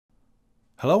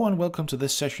Hello and welcome to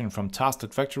this session from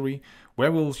Tasklet Factory,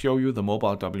 where we'll show you the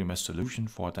Mobile WMS solution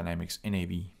for Dynamics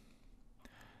NAV.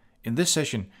 In this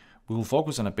session, we will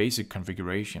focus on a basic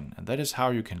configuration, and that is how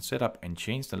you can set up and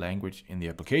change the language in the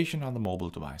application on the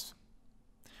mobile device.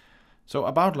 So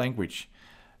about language,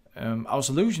 our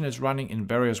solution is running in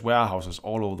various warehouses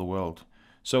all over the world.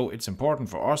 So it's important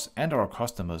for us and our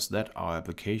customers that our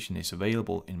application is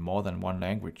available in more than one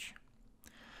language.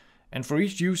 And for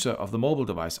each user of the mobile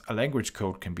device, a language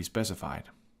code can be specified.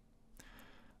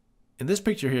 In this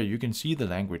picture here, you can see the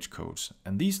language codes,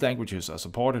 and these languages are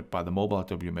supported by the Mobile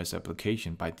WMS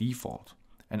application by default,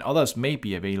 and others may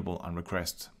be available on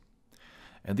request.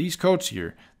 And these codes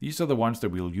here, these are the ones that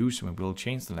we'll use when we'll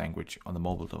change the language on the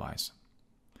mobile device.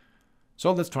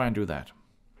 So let's try and do that.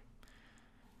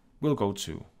 We'll go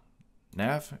to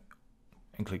Nav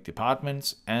and click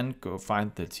Departments and go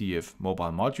find the TF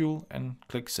mobile module and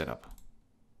click Setup.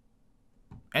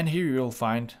 And here you'll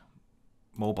find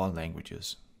mobile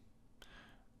languages.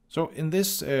 So in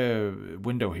this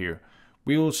window here,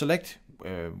 we will select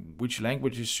which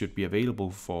languages should be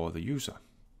available for the user.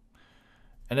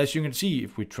 And as you can see,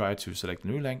 if we try to select a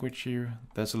new language here,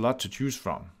 there's a lot to choose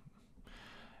from.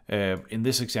 In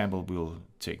this example, we'll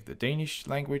take the Danish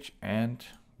language and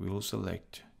we will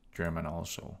select German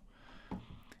also.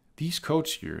 These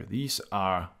codes here, these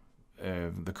are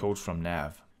the codes from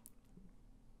Nav.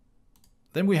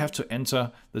 Then we have to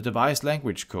enter the device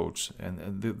language codes,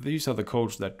 and these are the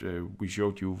codes that we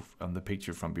showed you on the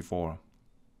picture from before.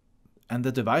 And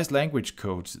the device language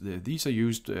codes, these are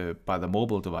used by the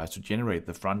mobile device to generate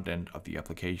the front end of the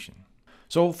application.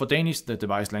 So for Danish, the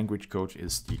device language code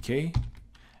is DK,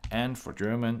 and for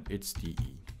German, it's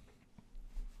DE.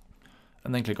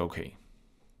 And then click OK.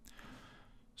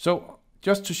 So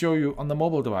just to show you on the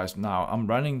mobile device now, I'm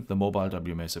running the Mobile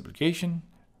WMS application.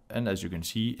 And as you can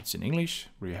see, it's in English.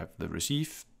 We have the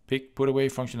receive, pick, put away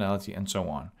functionality and so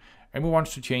on. And we want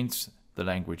to change the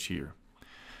language here.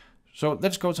 So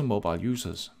let's go to mobile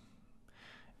users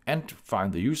and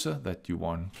find the user that you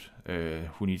want,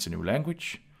 who needs a new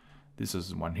language. This is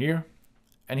the one here.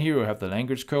 And here you have the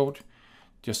language code.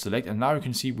 Just select, and now you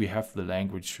can see we have the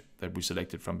language that we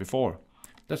selected from before.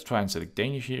 Let's try and select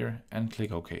Danish here and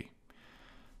click OK.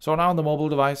 So now on the mobile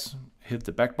device, hit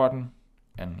the back button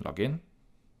and log in.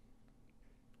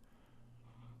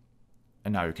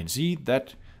 And now you can see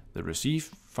that the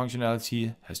receive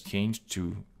functionality has changed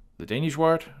to the Danish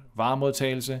word,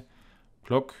 varemodtagelse,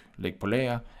 pluk, læg på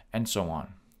lager, and so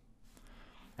on.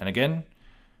 And again,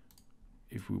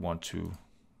 if we want to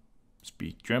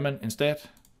speak German instead,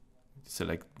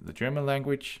 select the German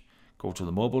language, go to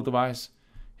the mobile device,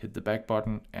 hit the back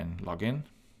button and log in.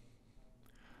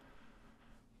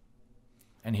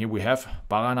 And here we have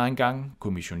Wareneingang,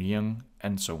 Kommissionierung,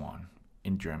 and so on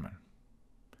in German.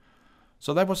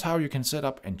 So that was how you can set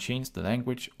up and change the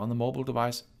language on the mobile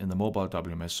device in the Mobile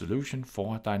WMS solution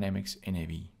for Dynamics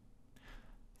NAV.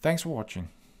 Thanks for watching.